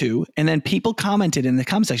said that too. And then people commented in the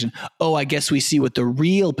comment section, oh, I guess we see what the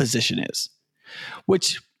real position is,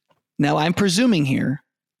 which now I'm presuming here,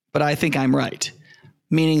 but I think I'm right.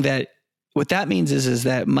 Meaning that what that means is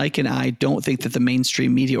that Mike and I don't think that the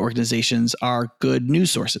mainstream media organizations are good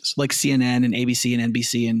news sources like CNN and ABC and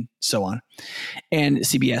NBC and so on and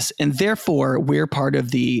CBS. And therefore we're part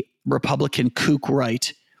of the Republican kook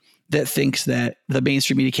right that thinks that the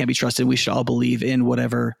mainstream media can't be trusted. We should all believe in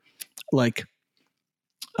whatever, like,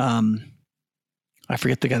 I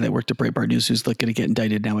forget the guy that worked at Breitbart News who's like going to get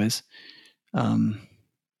indicted now is,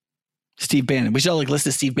 Steve Bannon. We should all like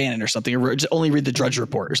listen to Steve Bannon or something, or just only read the Drudge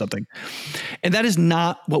Report or something. And that is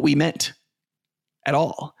not what we meant at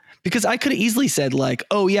all. Because I could have easily said like,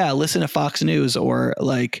 oh yeah, listen to Fox News or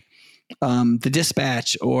like the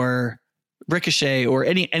Dispatch or Ricochet or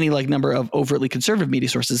any like number of overtly conservative media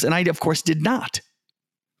sources. And I of course did not.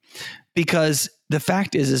 Because the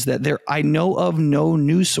fact is that I know of no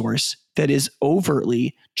news source that is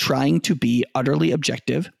overtly trying to be utterly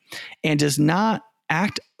objective and does not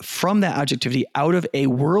act from that objectivity out of a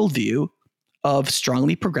worldview of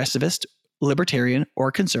strongly progressivist, libertarian,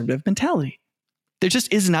 or conservative mentality. There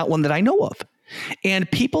just is not one that I know of. And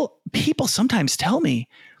people sometimes tell me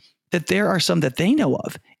that there are some that they know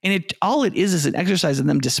of. And all it is an exercise in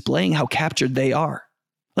them displaying how captured they are.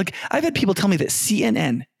 Like I've had people tell me that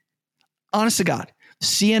CNN, honest to God,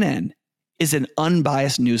 CNN is an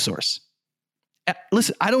unbiased news source.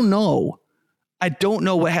 Listen, I don't know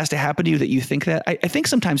what has to happen to you that you think that. I think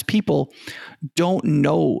sometimes people don't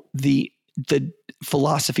know the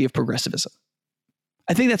philosophy of progressivism.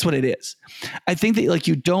 I think that's what it is. I think that like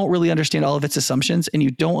you don't really understand all of its assumptions, and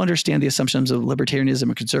you don't understand the assumptions of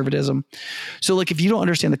libertarianism or conservatism. So like if you don't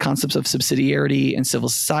understand the concepts of subsidiarity and civil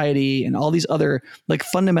society and all these other like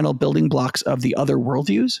fundamental building blocks of the other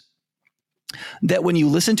worldviews, that when you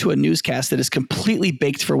listen to a newscast that is completely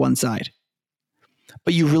baked for one side,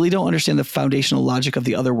 but you really don't understand the foundational logic of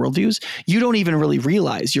the other worldviews, you don't even really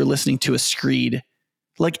realize you're listening to a screed.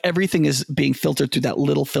 Like everything is being filtered through that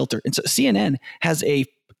little filter. And so CNN has a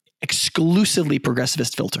exclusively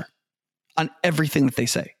progressivist filter on everything that they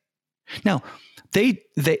say. Now, they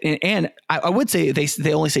and I would say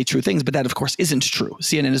they only say true things, but that of course isn't true.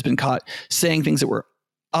 CNN has been caught saying things that were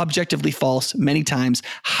objectively false many times,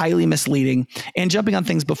 highly misleading, and jumping on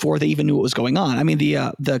things before they even knew what was going on. I mean,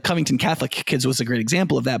 the Covington Catholic kids was a great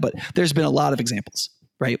example of that, but there's been a lot of examples,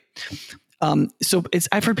 right? So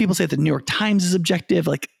I've heard people say that the New York Times is objective.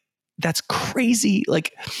 Like that's crazy.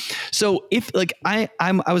 Like, so if like I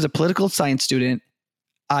was a political science student,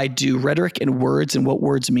 I do rhetoric and words and what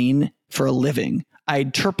words mean for a living. I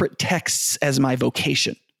interpret texts as my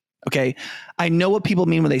vocation. Okay. I know what people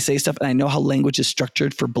mean when they say stuff, and I know how language is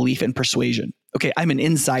structured for belief and persuasion. Okay. I'm an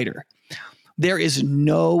insider. There is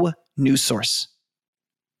no news source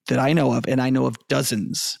that I know of, and I know of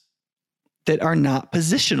dozens that are not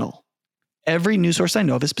positional. Every news source I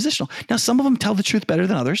know of is positional. Now, some of them tell the truth better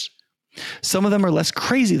than others. Some of them are less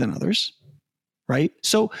crazy than others, right?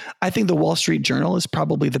 So I think the Wall Street Journal is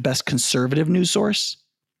probably the best conservative news source.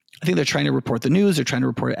 I think they're trying to report the news. They're trying to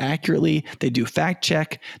report it accurately. They do fact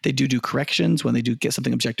check. They do corrections when they do get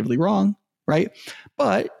something objectively wrong, right?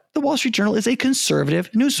 But the Wall Street Journal is a conservative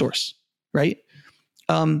news source, right?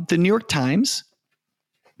 The New York Times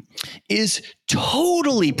is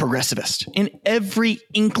totally progressivist in every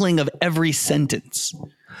inkling of every sentence.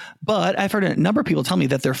 But I've heard a number of people tell me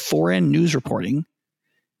that their foreign news reporting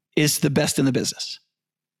is the best in the business.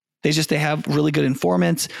 They have really good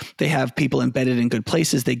informants. They have people embedded in good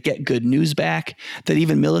places. They get good news back that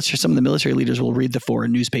even some of the military leaders will read the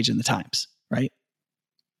foreign news page in the Times, right?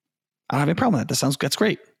 I don't have any problem with that. That's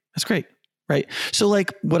great. That's great, right? So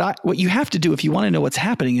like what you have to do if you want to know what's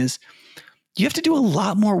happening is you have to do a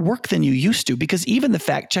lot more work than you used to, because even the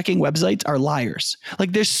fact checking websites are liars.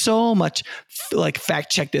 Like there's so much like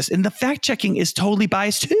fact check this, and the fact checking is totally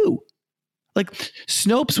biased too. Like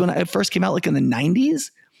Snopes, when it first came out, like in the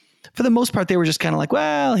 90s, for the most part, they were just kind of like,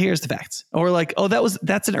 well, here's the facts. Or like, oh,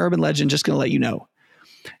 that's an urban legend, just going to let you know.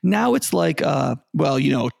 Now it's like, well,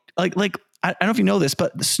 you know, like I don't know if you know this,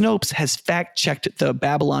 but Snopes has fact checked the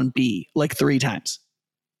Babylon Bee like 3 times.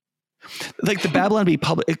 Like the Babylon Bee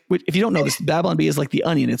if you don't know this, Babylon Bee is like the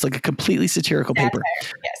Onion. It's like a completely satirical paper.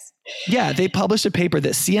 Yes. Yeah. They published a paper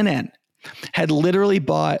that CNN had literally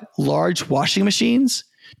bought large washing machines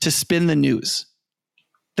to spin the news,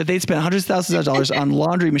 that they'd spent hundreds of thousands of dollars on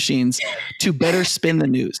laundry machines to better spin the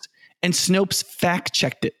news. And Snopes fact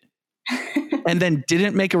checked it and then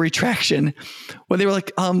didn't make a retraction when they were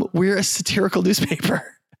like, we're a satirical newspaper.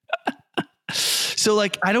 So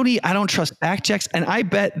like, I don't trust fact checks. And I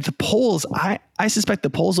bet the polls, I suspect the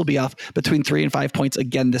polls will be off between 3 and 5 points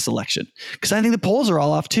again this election. Cause I think the polls are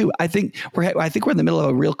all off too. I think we're in the middle of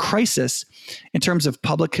a real crisis in terms of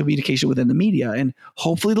public communication within the media, and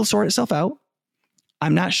hopefully it'll sort itself out.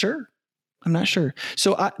 I'm not sure.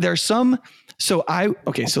 So what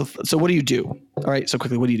do you do? All right. So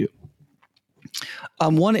quickly, what do you do?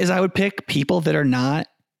 One is I would pick people that are not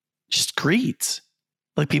just screeds.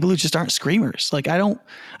 Like people who just aren't screamers. Like I don't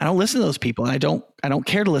listen to those people, and I don't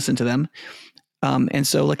care to listen to them. And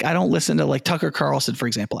so like I don't listen to like Tucker Carlson, for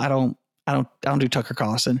example. I don't do Tucker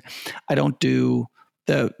Carlson. I don't do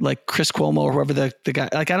the like Chris Cuomo or whoever the guy.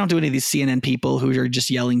 Like I don't do any of these CNN people who are just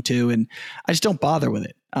yelling to, and I just don't bother with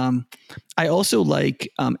it. I also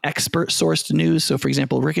like expert sourced news. So for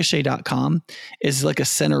example, Ricochet.com is like a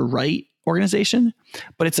center right organization,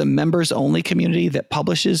 but it's a members only community that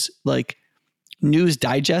publishes like news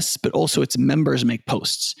digests, but also its members make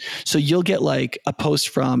posts. So you'll get like a post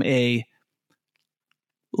from a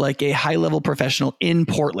high level professional in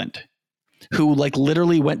Portland who like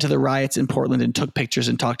literally went to the riots in Portland and took pictures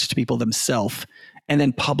and talked to people themselves, and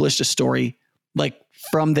then published a story like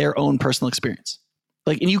from their own personal experience.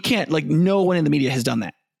 Like, and you can't, like, no one in the media has done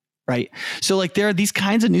that. Right. So like there are these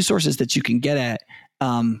kinds of news sources that you can get at.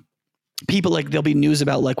 People like there'll be news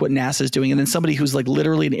about like what NASA is doing. And then somebody who's like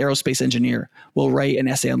literally an aerospace engineer will write an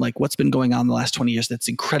essay on like what's been going on in the last 20 years. That's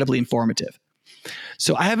incredibly informative.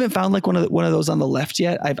 So I haven't found like one of those on the left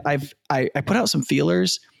yet. I put out some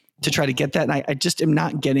feelers to try to get that. And I just am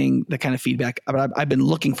not getting the kind of feedback, but I've been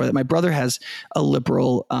looking for that. My brother has a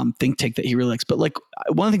liberal think tank that he really likes. But like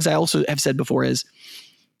one of the things I also have said before is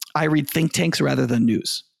I read think tanks rather than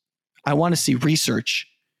news. I want to see research.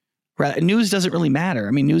 News doesn't really matter.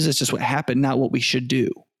 I mean, news is just what happened, not what we should do.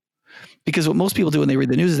 Because what most people do when they read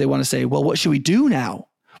the news is they want to say, well, what should we do now?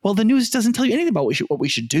 Well, the news doesn't tell you anything about what we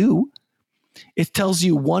should do. It tells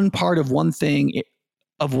you one part of one thing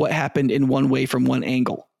of what happened in one way from one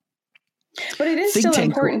angle. But it is still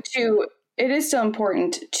important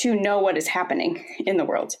to know what is happening in the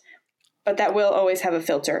world. But that will always have a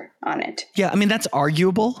filter on it. Yeah, I mean, that's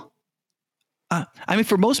arguable. I mean,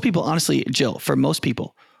 for most people, honestly, Jill, for most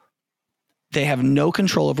people, they have no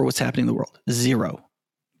control over what's happening in the world. Zero.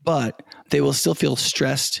 But they will still feel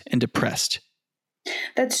stressed and depressed.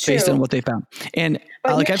 That's true. Based on what they found. And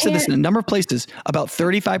like I've said this in a number of places, about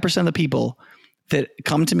 35% of the people that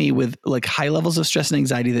come to me with like high levels of stress and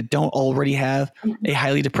anxiety that don't already have a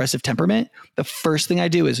highly depressive temperament, the first thing I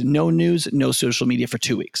do is no news, no social media for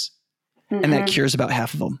 2 weeks. Mm-hmm. And that cures about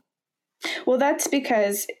half of them. Well, that's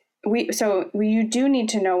because you do need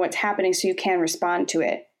to know what's happening so you can respond to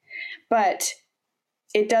it. But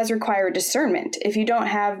it does require discernment. If you don't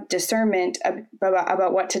have discernment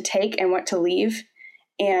about what to take and what to leave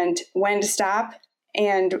and when to stop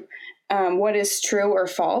and what is true or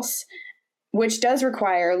false, which does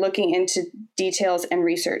require looking into details and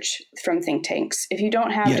research from think tanks. If you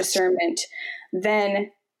don't have discernment,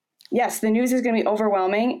 then yes, the news is going to be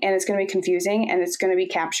overwhelming and it's going to be confusing and it's going to be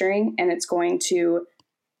capturing and it's going to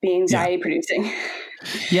be anxiety producing.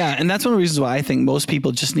 Yeah. And that's one of the reasons why I think most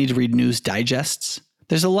people just need to read news digests.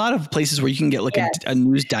 There's a lot of places where you can get like a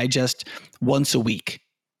news digest once a week.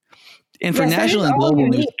 And for national and global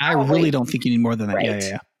news, I really don't think you need more than that. Right.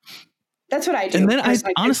 Yeah. That's what I do. And then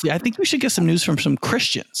honestly, I think we should get some news from some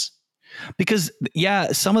Christians because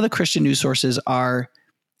some of the Christian news sources are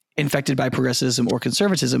infected by progressivism or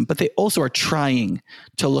conservatism, but they also are trying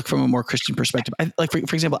to look from a more Christian perspective.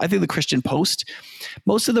 For example, I think the Christian Post,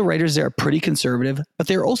 most of the writers there are pretty conservative, but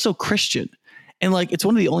they're also Christian. And like, it's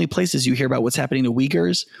one of the only places you hear about what's happening to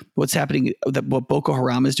Uyghurs, what's happening, what Boko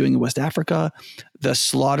Haram is doing in West Africa, the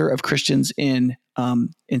slaughter of Christians in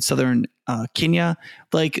southern Kenya.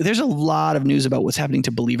 Like, there's a lot of news about what's happening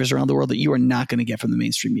to believers around the world that you are not going to get from the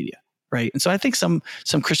mainstream media, right? And so I think some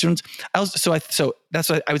Christians. So that's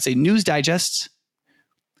what I would say: news digests,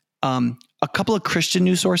 a couple of Christian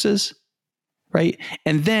news sources, right,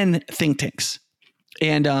 and then think tanks.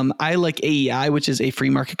 And I like AEI, which is a free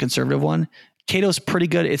market conservative one. Cato's pretty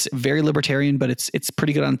good. It's very libertarian, but it's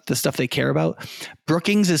pretty good on the stuff they care about.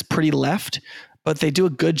 Brookings is pretty left, but they do a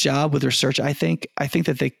good job with research. I think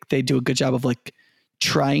that they do a good job of like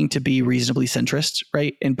trying to be reasonably centrist,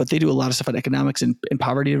 right? But they do a lot of stuff on economics and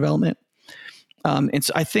poverty development. And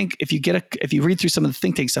so I think if you read through some of the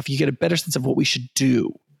think tank stuff, you get a better sense of what we should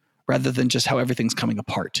do rather than just how everything's coming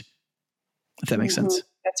apart. If that makes sense.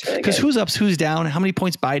 That's really good. Because who's up, who's down, how many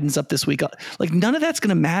points Biden's up this week? Like, none of that's going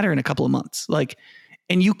to matter in a couple of months. Like,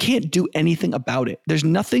 and you can't do anything about it. There's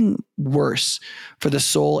nothing worse for the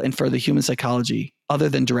soul and for the human psychology other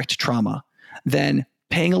than direct trauma than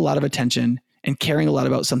paying a lot of attention and caring a lot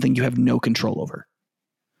about something you have no control over.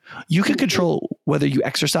 You can control whether you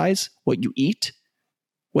exercise, what you eat,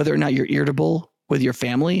 whether or not you're irritable with your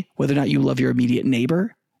family, whether or not you love your immediate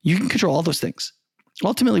neighbor. You can control all those things.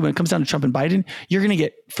 Ultimately, when it comes down to Trump and Biden, you're going to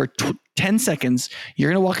get for 10 seconds, you're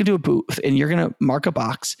going to walk into a booth and you're going to mark a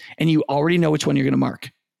box and you already know which one you're going to mark.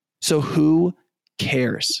 So who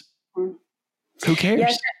cares? Who cares?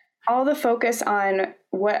 Yes, all the focus on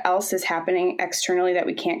what else is happening externally that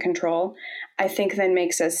we can't control, I think then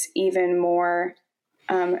makes us even more,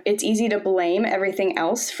 it's easy to blame everything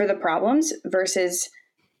else for the problems versus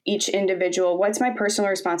each individual. What's my personal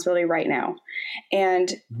responsibility right now?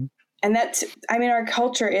 And that's, I mean, our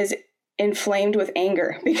culture is inflamed with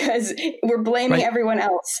anger because we're blaming everyone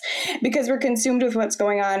else because we're consumed with what's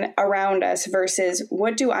going on around us versus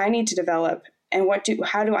what do I need to develop and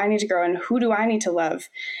how do I need to grow and who do I need to love?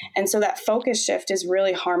 And so that focus shift is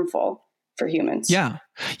really harmful for humans. Yeah.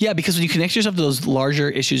 Yeah. Because when you connect yourself to those larger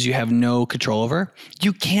issues you have no control over,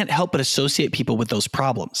 you can't help but associate people with those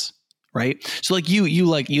problems. Right. So like you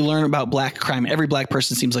learn about black crime. Every black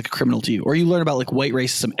person seems like a criminal to you, or you learn about like white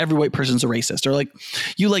racism. Every white person's a racist, or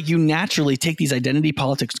you naturally take these identity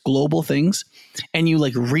politics, global things, and you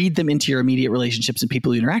like read them into your immediate relationships and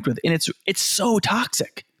people you interact with. And it's so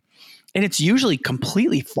toxic and it's usually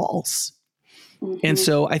completely false. Mm-hmm. And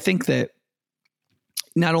so I think that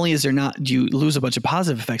not only is you lose a bunch of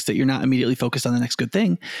positive effects that you're not immediately focused on the next good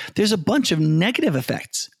thing, there's a bunch of negative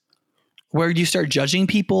effects where you start judging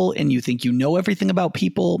people and you think you know everything about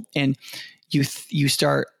people and you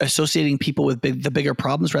start associating people with the bigger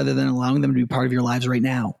problems rather than allowing them to be part of your lives right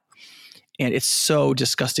now. And it's so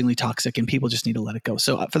disgustingly toxic, and people just need to let it go.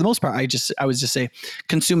 So for the most part, I would just say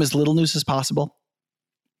consume as little news as possible.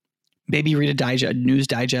 Maybe read a news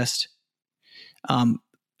digest.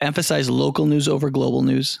 Emphasize local news over global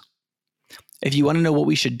news. If you want to know what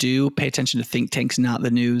we should do, pay attention to think tanks, not the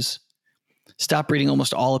news. Stop reading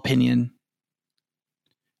almost all opinion.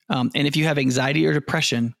 And if you have anxiety or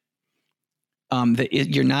depression that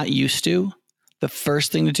you're not used to, the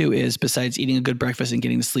first thing to do is, besides eating a good breakfast and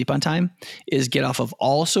getting to sleep on time, is get off of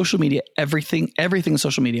all social media, everything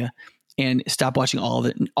social media, and stop watching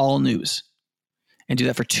all news, and do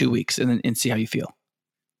that for 2 weeks, and see how you feel.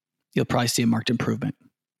 You'll probably see a marked improvement.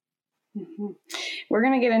 Mm-hmm. We're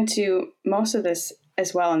going to get into most of this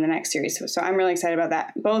as well in the next series. So I'm really excited about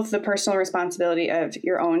that. Both the personal responsibility of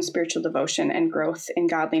your own spiritual devotion and growth in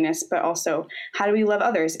godliness, but also how do we love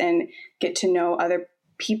others and get to know other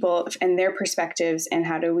people and their perspectives, and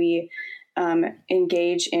how do we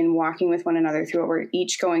engage in walking with one another through what we're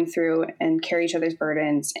each going through and carry each other's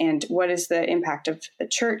burdens, and what is the impact of the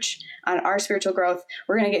church on our spiritual growth.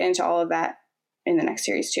 We're going to get into all of that in the next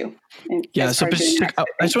series too. Yeah. So I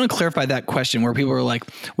just want to clarify that question where people are like,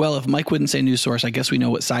 well, if Mike wouldn't say news source, I guess we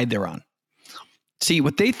know what side they're on. See,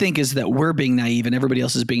 what they think is that we're being naive and everybody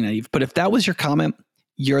else is being naive. But if that was your comment,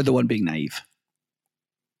 you're the one being naive.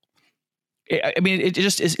 I mean, it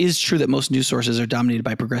just is true that most news sources are dominated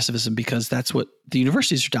by progressivism because that's what the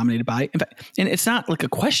universities are dominated by. In fact, and it's not like a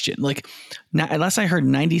question. Like, unless I heard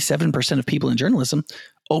 97% of people in journalism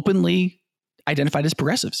openly identified as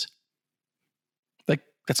progressives. Like,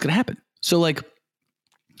 that's going to happen. So, like,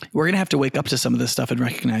 we're going to have to wake up to some of this stuff and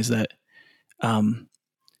recognize that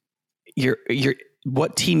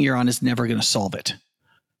what team you're on is never going to solve it.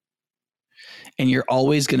 And you're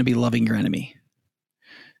always going to be loving your enemy.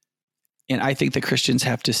 And I think that Christians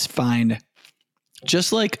have to find,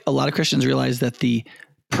 just like a lot of Christians realize that the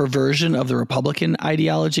perversion of the Republican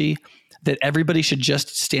ideology, that everybody should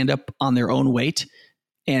just stand up on their own weight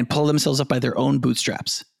and pull themselves up by their own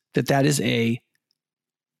bootstraps, that is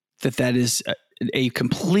a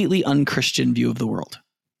completely unchristian view of the world.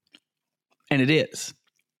 And it is.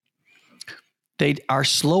 They are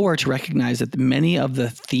slower to recognize that many of the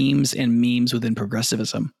themes and memes within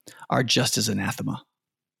progressivism are just as anathema.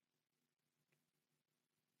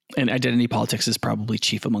 And identity politics is probably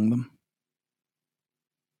chief among them.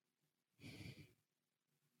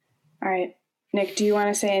 All right. Nick, do you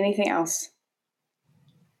want to say anything else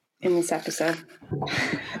in this episode?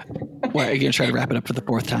 What, are you going to try to wrap it up for the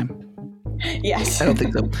fourth time? Yes. I don't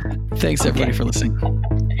think so. Thanks, everybody, for listening. All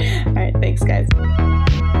right. Thanks, guys.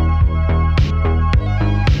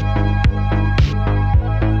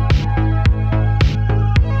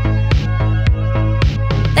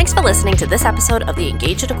 Thanks for listening to this episode of the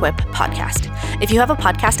Engage and Equip podcast. If you have a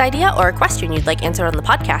podcast idea or a question you'd like answered on the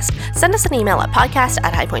podcast, send us an email at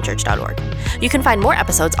podcast@highpointchurch.org. You can find more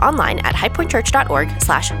episodes online at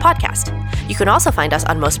highpointchurch.org/podcast. You can also find us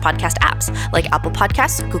on most podcast apps like Apple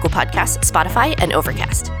Podcasts, Google Podcasts, Spotify, and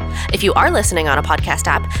Overcast. If you are listening on a podcast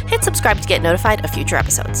app, hit subscribe to get notified of future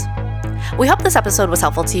episodes. We hope this episode was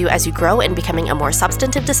helpful to you as you grow in becoming a more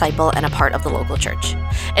substantive disciple and a part of the local church.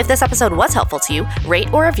 If this episode was helpful to you,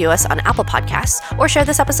 rate or review us on Apple Podcasts or share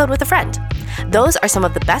this episode with a friend. Those are some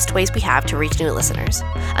of the best ways we have to reach new listeners.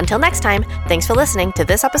 Until next time, thanks for listening to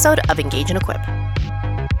this episode of Engage and Equip.